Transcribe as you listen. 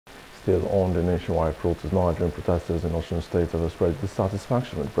Still on the nationwide protest, Nigerian protesters in Osun State have expressed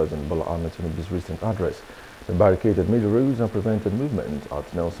dissatisfaction with President Bola Ahmed Tinubu's recent address. They barricaded major roads and prevented movement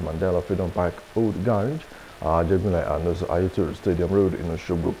at Nelson Mandela Freedom Park, Old Garage, Ajegunle and also Ayetoro Stadium Road in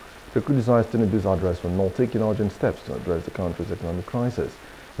Osogbo. They criticized Tinubu's address for not taking urgent steps to address the country's economic crisis.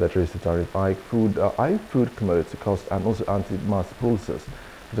 Electricity tariff hike, food commodity cost and also anti-mass policies.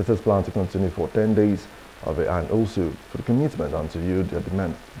 Protesters plan to continue for 10 days and also for the commitment and to yield their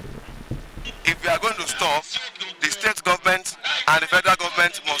demand. If we are going to stop, the state government and the federal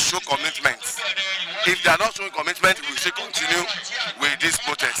government must show commitment. If they are not showing commitment, we will still continue with these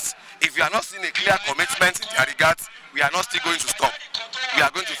protests. If we are not seeing a clear commitment in their regards, we are not still going to stop. We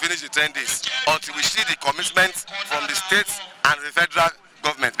are going to finish the 10 days until we see the commitment from the states and the federal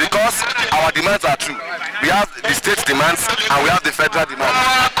government, because our demands are true. We have the state demands and we have the federal demands.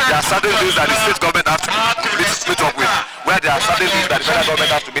 There are certain things that the state government have to meet up with, where there are certain things that the federal government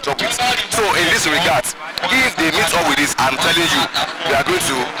have to meet up with. So in this regard, if they meet up with this, I'm telling you, we are going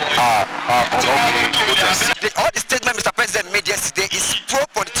to protest. All the statement Mr. President made yesterday is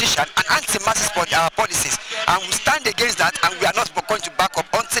pro-politician and anti-masses policies, and we stand against that, and we are not going to back up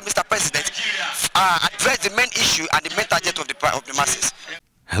until Mr. President address the main issue and the main target of the masses.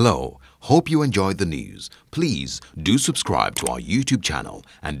 Hello, hope you enjoyed the news. Please do subscribe to our YouTube channel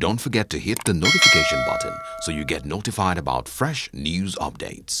and don't forget to hit the notification button so you get notified about fresh news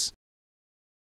updates.